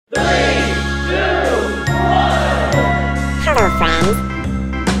sound.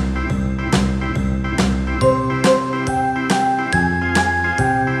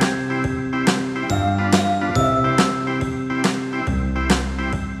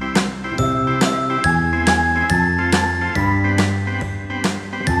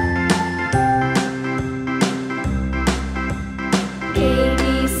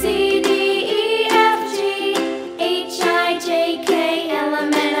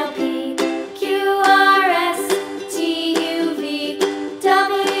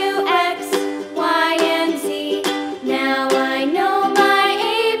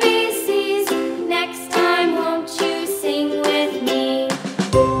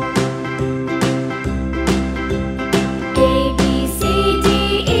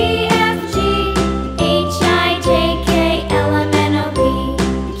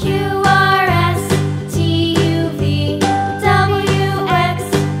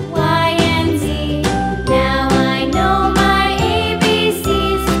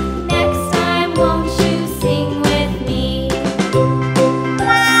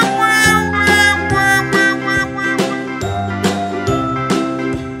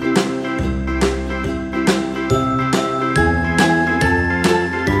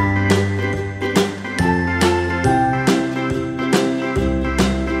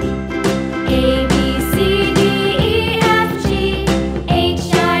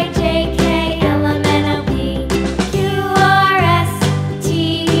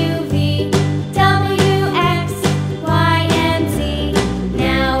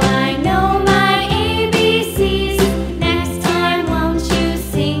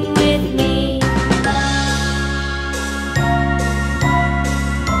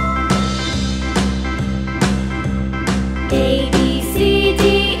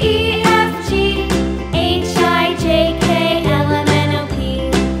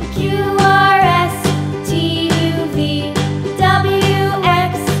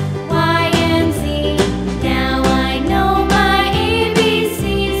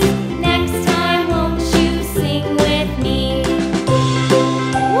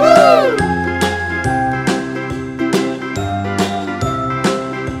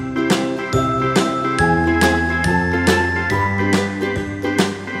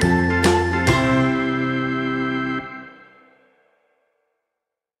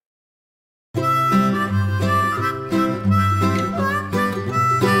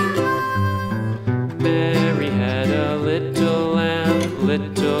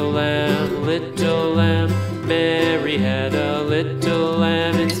 Little lamb, little lamb, Mary had a little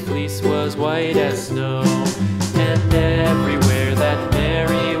lamb, its fleece was white as snow. And everywhere that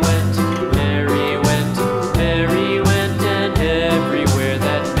Mary went, Mary went, Mary went, and everywhere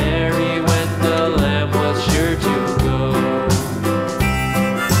that Mary went, the lamb was sure to go.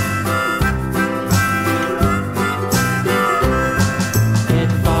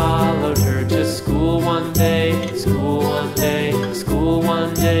 It followed her to school one day, school one day, school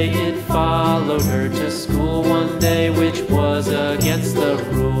one day. It followed her to school one day, which was against the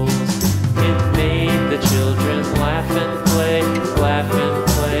rules. It made the children laugh and play, laugh and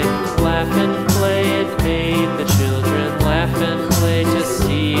play, laugh and play. It made the children laugh and play to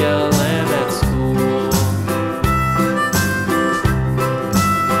see a lamb at school.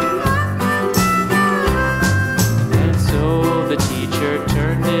 And so the teacher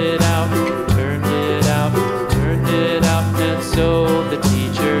turned it out, turned it out, turned it out. And so the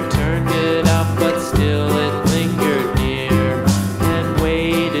teacher turned it out, but still it lingered near and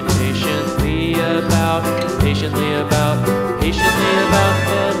waited patiently about, patiently about, patiently about,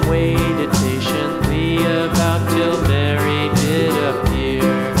 and waited patiently about till Mary did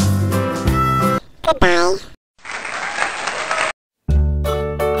appear. Goodbye.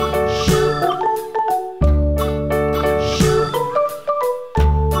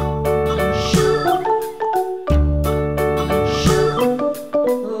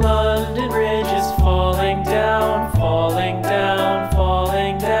 London Bridge is falling down, falling down,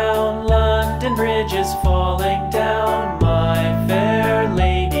 falling down. London Bridge is falling down.